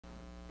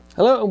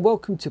Hello and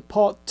welcome to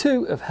part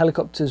 2 of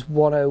Helicopters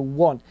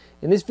 101.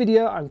 In this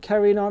video I'm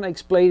carrying on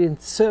explaining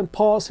certain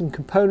parts and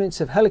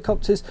components of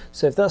helicopters,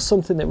 so if that's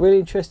something that really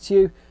interests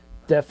you,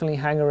 definitely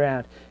hang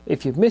around.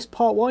 If you've missed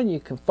part 1 you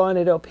can find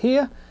it up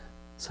here,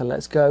 so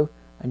let's go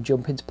and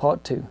jump into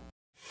part 2.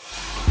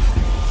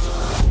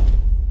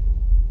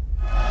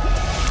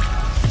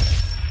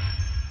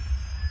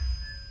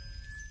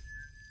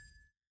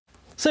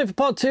 So for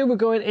part 2 we're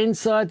going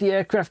inside the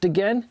aircraft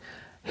again.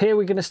 Here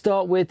we're going to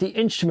start with the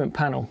instrument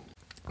panel.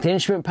 The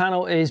instrument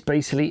panel is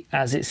basically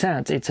as it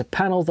sounds. It's a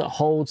panel that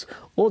holds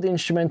all the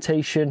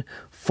instrumentation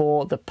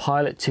for the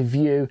pilot to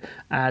view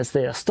as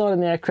they are starting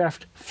the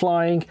aircraft,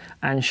 flying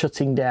and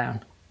shutting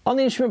down. On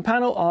the instrument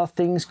panel are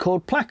things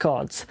called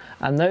placards,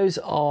 and those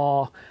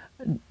are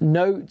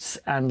notes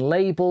and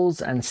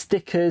labels and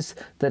stickers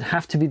that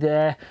have to be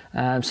there,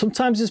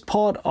 sometimes as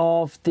part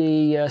of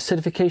the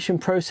certification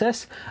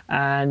process,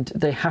 and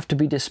they have to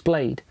be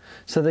displayed.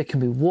 So they can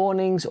be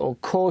warnings or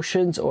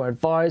cautions or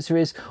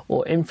advisories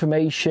or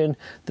information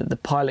that the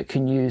pilot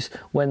can use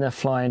when they're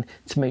flying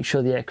to make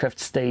sure the aircraft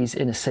stays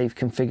in a safe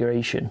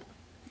configuration.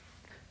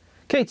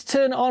 Okay, to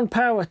turn on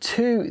power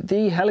to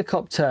the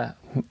helicopter,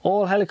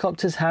 all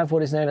helicopters have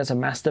what is known as a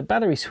master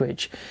battery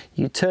switch.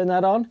 You turn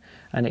that on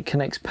and it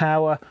connects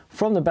power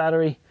from the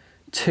battery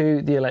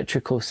to the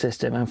electrical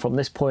system, and from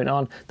this point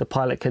on the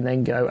pilot can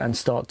then go and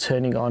start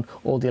turning on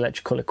all the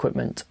electrical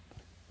equipment.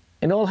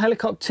 In all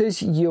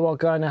helicopters you are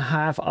going to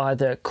have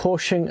either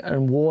caution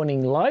and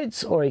warning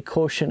lights or a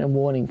caution and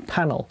warning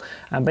panel,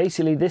 and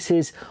basically this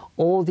is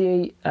all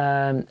the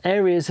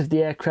areas of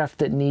the aircraft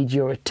that need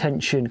your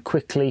attention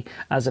quickly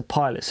as a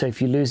pilot. So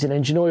if you lose an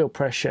engine oil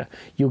pressure,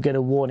 you'll get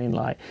a warning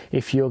light.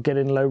 If you're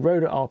getting low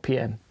rotor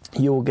RPM,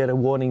 you will get a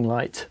warning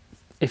light.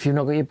 If you've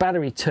not got your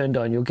battery turned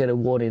on, you'll get a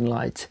warning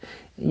light.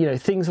 You know,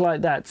 things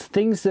like that,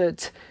 things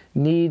that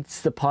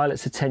needs the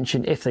pilot's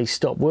attention if they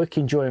stop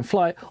working during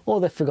flight or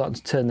they've forgotten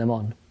to turn them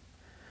on.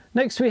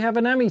 Next we have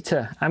an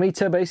ammeter.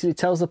 Ammeter basically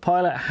tells the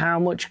pilot how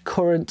much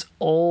current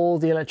all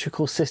the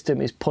electrical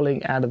system is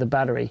pulling out of the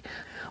battery.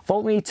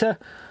 Voltmeter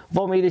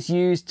is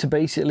used to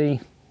basically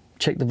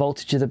check the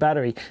voltage of the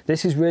battery.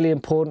 This is really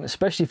important,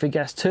 especially for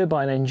gas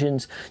turbine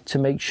engines, to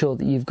make sure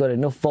that you've got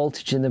enough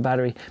voltage in the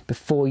battery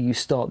before you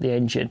start the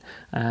engine.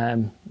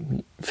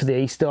 For the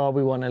A-Star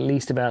we want at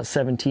least about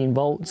 17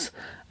 volts,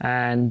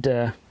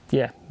 and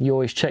yeah, you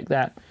always check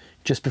that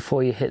just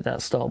before you hit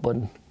that start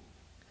button.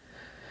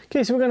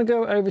 Okay, so we're going to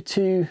go over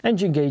to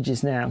engine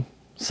gauges now.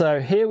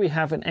 So here we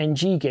have an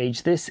NG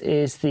gauge. This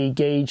is the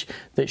gauge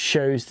that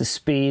shows the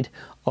speed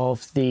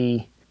of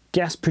the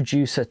gas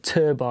producer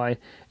turbine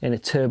in a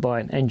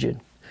turbine engine.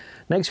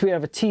 Next we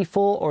have a T4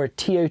 or a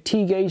TOT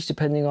gauge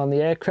depending on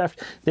the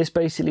aircraft. This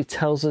basically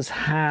tells us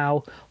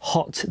how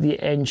hot the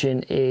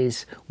engine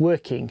is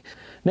working.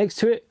 Next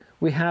to it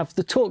we have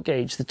the torque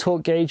gauge. The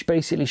torque gauge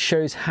basically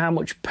shows how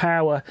much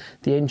power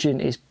the engine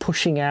is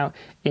pushing out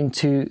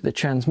into the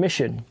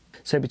transmission.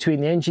 So between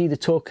the NG, the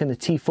torque and the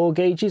T4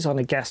 gauges on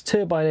a gas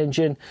turbine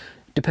engine,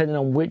 depending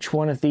on which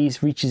one of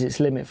these reaches its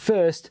limit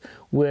first,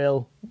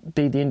 will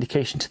be the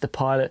indication to the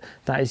pilot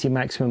that is your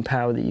maximum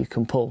power that you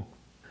can pull.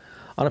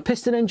 On a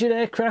piston engine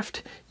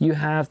aircraft, you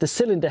have the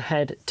cylinder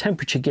head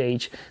temperature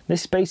gauge.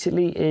 This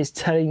basically is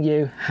telling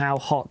you how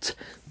hot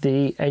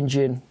the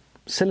engine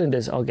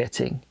cylinders are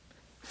getting.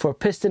 For a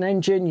piston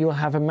engine, you'll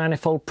have a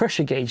manifold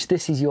pressure gauge.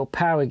 This is your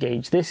power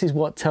gauge. This is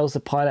what tells the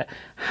pilot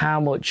how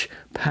much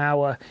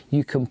power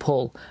you can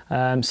pull.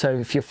 So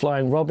if you're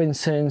flying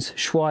Robinsons,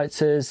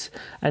 Schweitzers,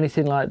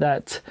 anything like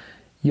that,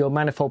 your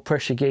manifold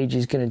pressure gauge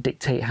is going to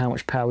dictate how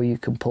much power you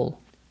can pull.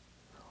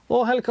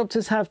 All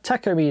helicopters have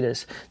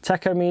tachometers.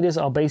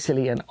 Tachometers are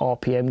basically an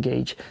RPM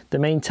gauge. The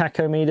main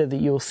tachometer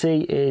that you'll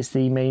see is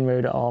the main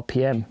rotor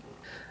RPM.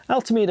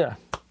 Altimeter.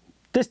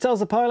 This tells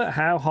the pilot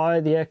how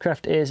high the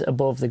aircraft is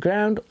above the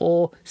ground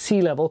or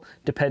sea level,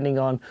 depending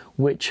on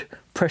which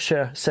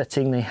pressure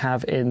setting they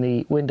have in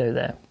the window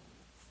there.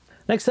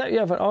 Next up you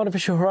have an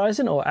artificial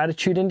horizon or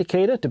attitude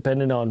indicator,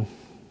 depending on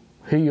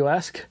who you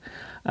ask.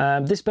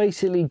 This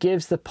basically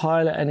gives the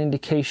pilot an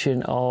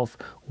indication of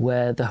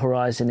where the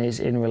horizon is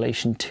in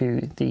relation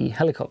to the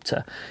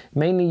helicopter.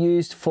 Mainly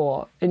used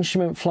for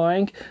instrument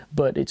flying,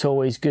 but it's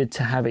always good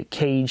to have it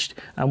caged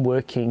and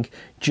working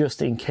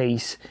just in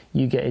case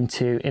you get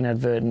into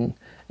inadvertent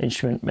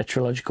instrument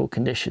meteorological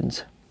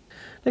conditions.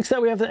 Next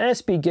up we have the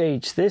airspeed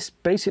gauge. This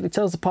basically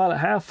tells the pilot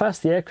how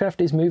fast the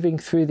aircraft is moving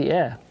through the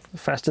air. The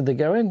faster they're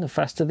going, the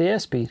faster the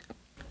airspeed.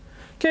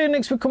 Okay,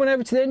 next we're coming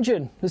over to the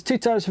engine. There's two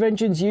types of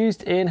engines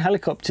used in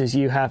helicopters.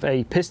 You have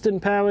a piston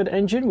powered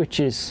engine, which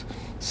is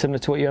similar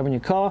to what you have in your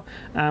car,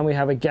 and we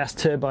have a gas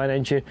turbine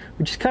engine,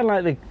 which is kind of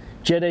like the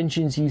jet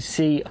engines you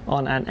see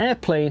on an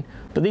airplane,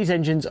 but these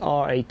engines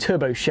are a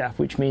turbo shaft,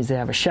 which means they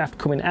have a shaft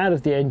coming out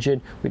of the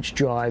engine which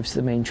drives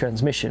the main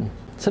transmission.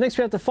 So next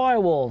we have the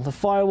firewall. The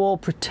firewall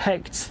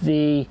protects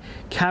the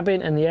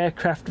cabin and the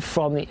aircraft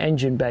from the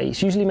engine bay.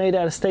 It's usually made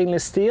out of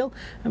stainless steel,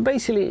 and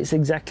basically it's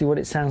exactly what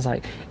it sounds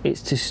like.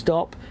 It's to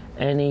stop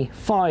any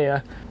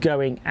fire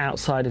going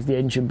outside of the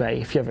engine bay.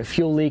 If you have a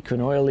fuel leak or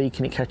an oil leak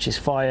and it catches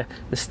fire,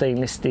 the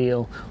stainless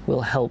steel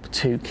will help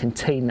to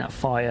contain that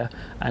fire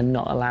and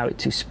not allow it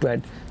to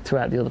spread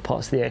throughout the other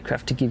parts of the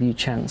aircraft to give you a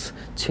chance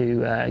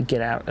to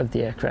get out of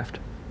the aircraft.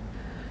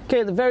 Okay,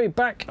 at the very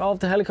back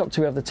of the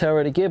helicopter we have the tail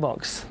rotor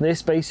gearbox.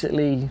 This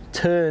basically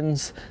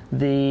turns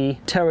the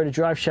tail rotor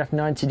drive shaft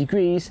 90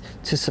 degrees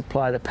to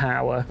supply the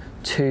power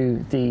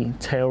to the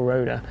tail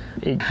rotor.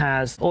 It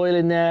has oil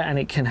in there, and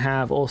it can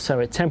have also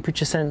a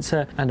temperature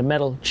sensor and a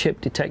metal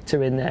chip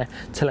detector in there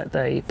to let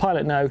the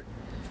pilot know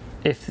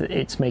if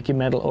it's making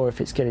metal or if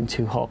it's getting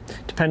too hot.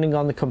 Depending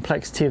on the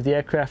complexity of the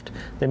aircraft,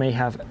 they may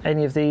have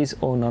any of these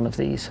or none of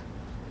these.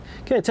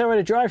 Okay, tail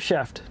rotor drive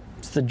shaft.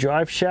 It's the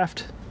drive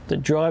shaft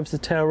that drives the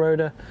tail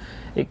rotor.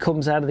 It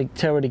comes out of the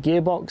tail rotor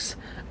gearbox,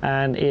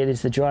 and it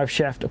is the drive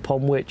shaft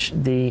upon which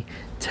the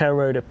tail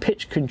rotor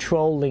pitch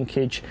control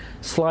linkage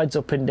slides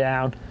up and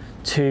down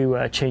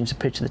to change the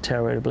pitch of the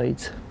tail rotor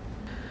blades.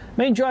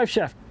 Main drive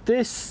shaft.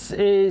 This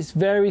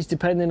varies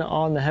depending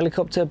on the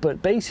helicopter,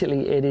 but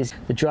basically it is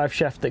the drive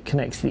shaft that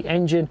connects the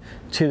engine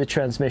to the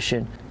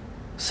transmission.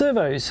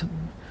 Servos.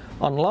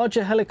 On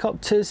larger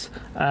helicopters,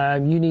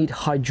 you need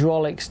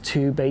hydraulics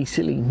to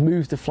basically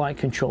move the flight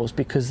controls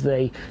because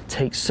they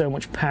take so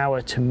much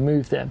power to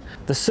move them.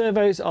 The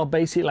servos are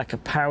basically like a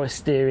power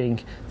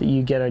steering that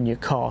you get on your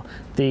car.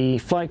 The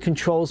flight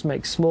controls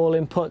make small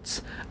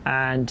inputs,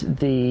 and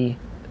the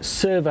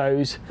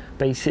servos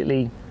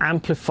basically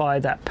amplify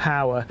that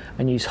power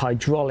and use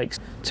hydraulics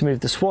to move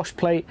the swash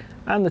plate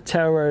and the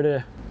tail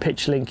rotor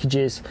pitch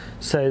linkages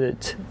so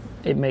that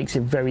it makes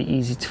it very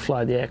easy to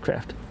fly the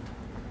aircraft.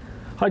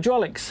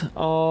 Hydraulics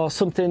are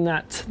something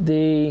that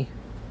the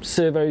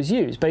servos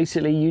use.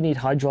 Basically, you need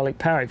hydraulic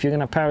power. If you're going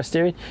to have power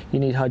steering, you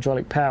need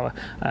hydraulic power.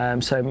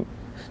 So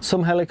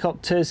some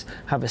helicopters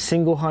have a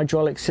single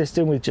hydraulic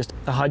system with just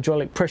a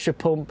hydraulic pressure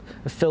pump,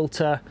 a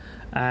filter,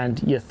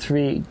 and your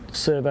 3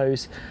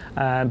 servos.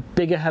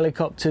 Bigger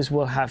helicopters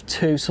will have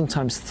 2,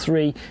 sometimes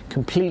 3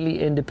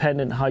 completely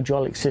independent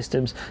hydraulic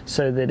systems,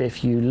 so that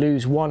if you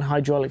lose one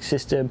hydraulic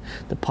system,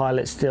 the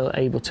pilot's still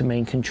able to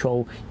maintain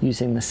control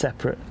using the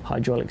separate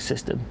hydraulic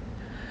system.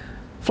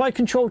 Flight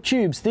control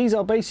tubes. These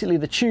are basically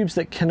the tubes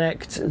that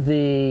connect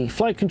the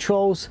flight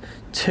controls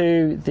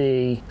to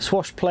the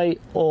swash plate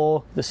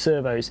or the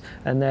servos,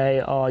 and they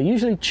are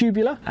usually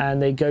tubular,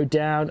 and they go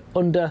down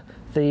under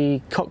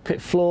the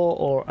cockpit floor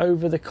or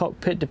over the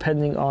cockpit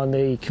depending on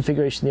the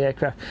configuration of the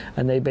aircraft,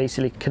 and they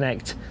basically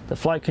connect the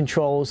flight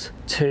controls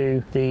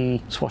to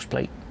the swash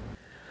plate.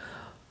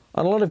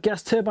 On a lot of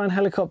gas turbine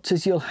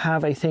helicopters, you'll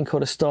have a thing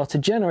called a starter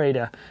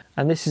generator,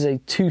 and this is a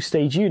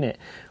 2-stage unit.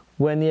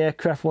 When the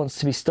aircraft wants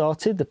to be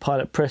started, the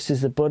pilot presses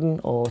the button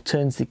or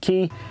turns the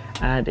key,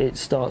 and it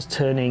starts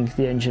turning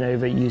the engine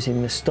over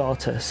using the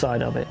starter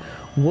side of it.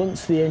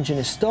 Once the engine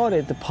is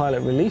started, the pilot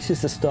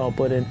releases the start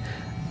button.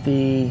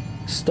 The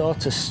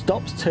starter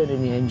stops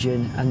turning the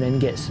engine and then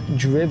gets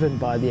driven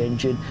by the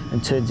engine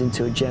and turns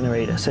into a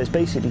generator. So it's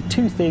basically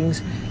 2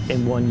 things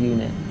in one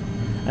unit.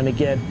 And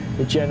again,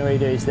 the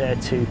generator is there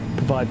to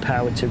provide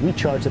power to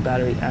recharge the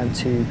battery and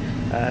to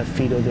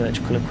feed all the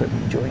electrical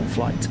equipment during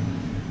flight.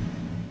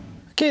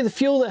 Okay, the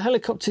fuel that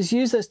helicopters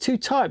use, there's 2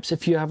 types.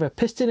 If you have a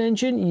piston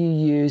engine, you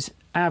use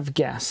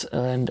avgas,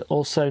 and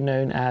also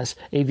known as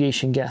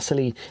aviation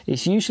gasoline.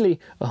 It's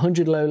usually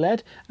 100 low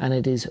lead, and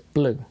it is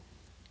blue.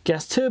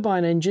 Gas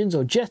turbine engines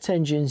or jet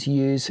engines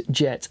use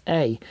Jet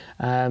A.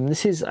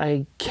 This is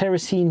a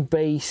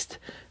kerosene-based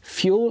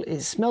fuel.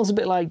 It smells a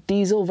bit like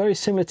diesel, very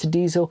similar to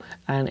diesel,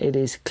 and it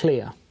is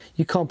clear.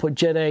 You can't put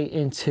Jet A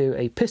into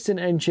a piston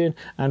engine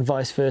and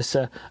vice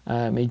versa.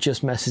 It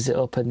just messes it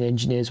up, and the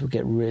engineers will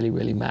get really,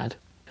 really mad.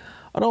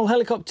 On all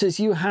helicopters,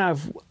 you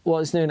have what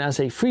is known as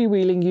a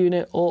freewheeling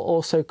unit, or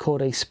also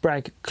called a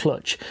Sprag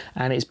clutch,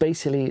 and it's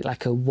basically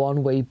like a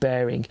one-way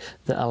bearing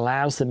that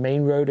allows the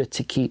main rotor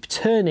to keep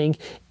turning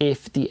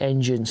if the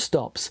engine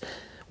stops.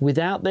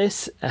 Without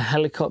this, a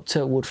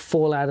helicopter would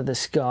fall out of the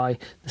sky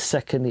the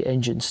second the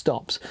engine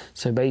stops.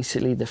 So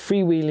basically, the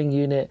freewheeling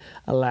unit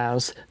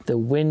allows the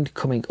wind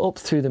coming up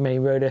through the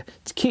main rotor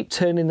to keep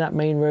turning that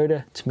main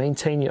rotor to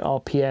maintain your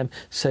RPM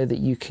so that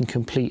you can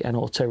complete an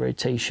auto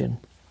rotation.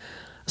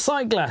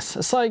 Sight glass.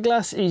 A sight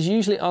glass is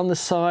usually on the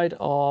side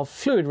of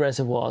fluid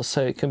reservoirs,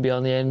 so it can be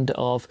on the end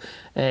of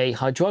a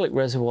hydraulic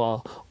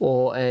reservoir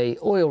or a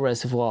oil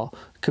reservoir.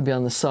 It could be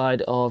on the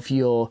side of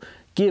your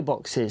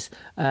gearboxes,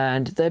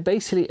 and they're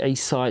basically a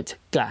sight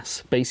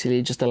glass. Basically,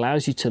 it just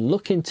allows you to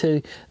look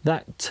into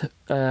that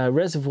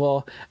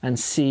reservoir and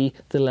see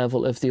the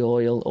level of the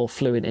oil or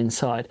fluid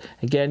inside.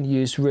 Again,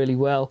 used really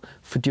well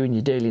for doing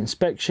your daily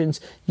inspections.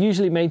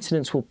 Usually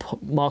maintenance will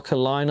mark a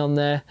line on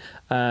there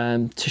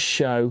to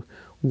show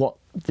what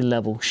the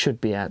level should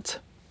be at.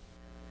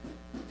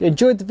 If you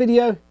enjoyed the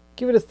video,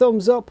 give it a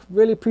thumbs up,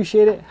 really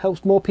appreciate it.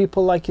 Helps more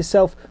people like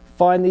yourself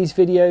find these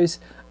videos,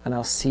 and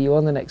I'll see you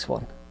on the next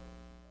one.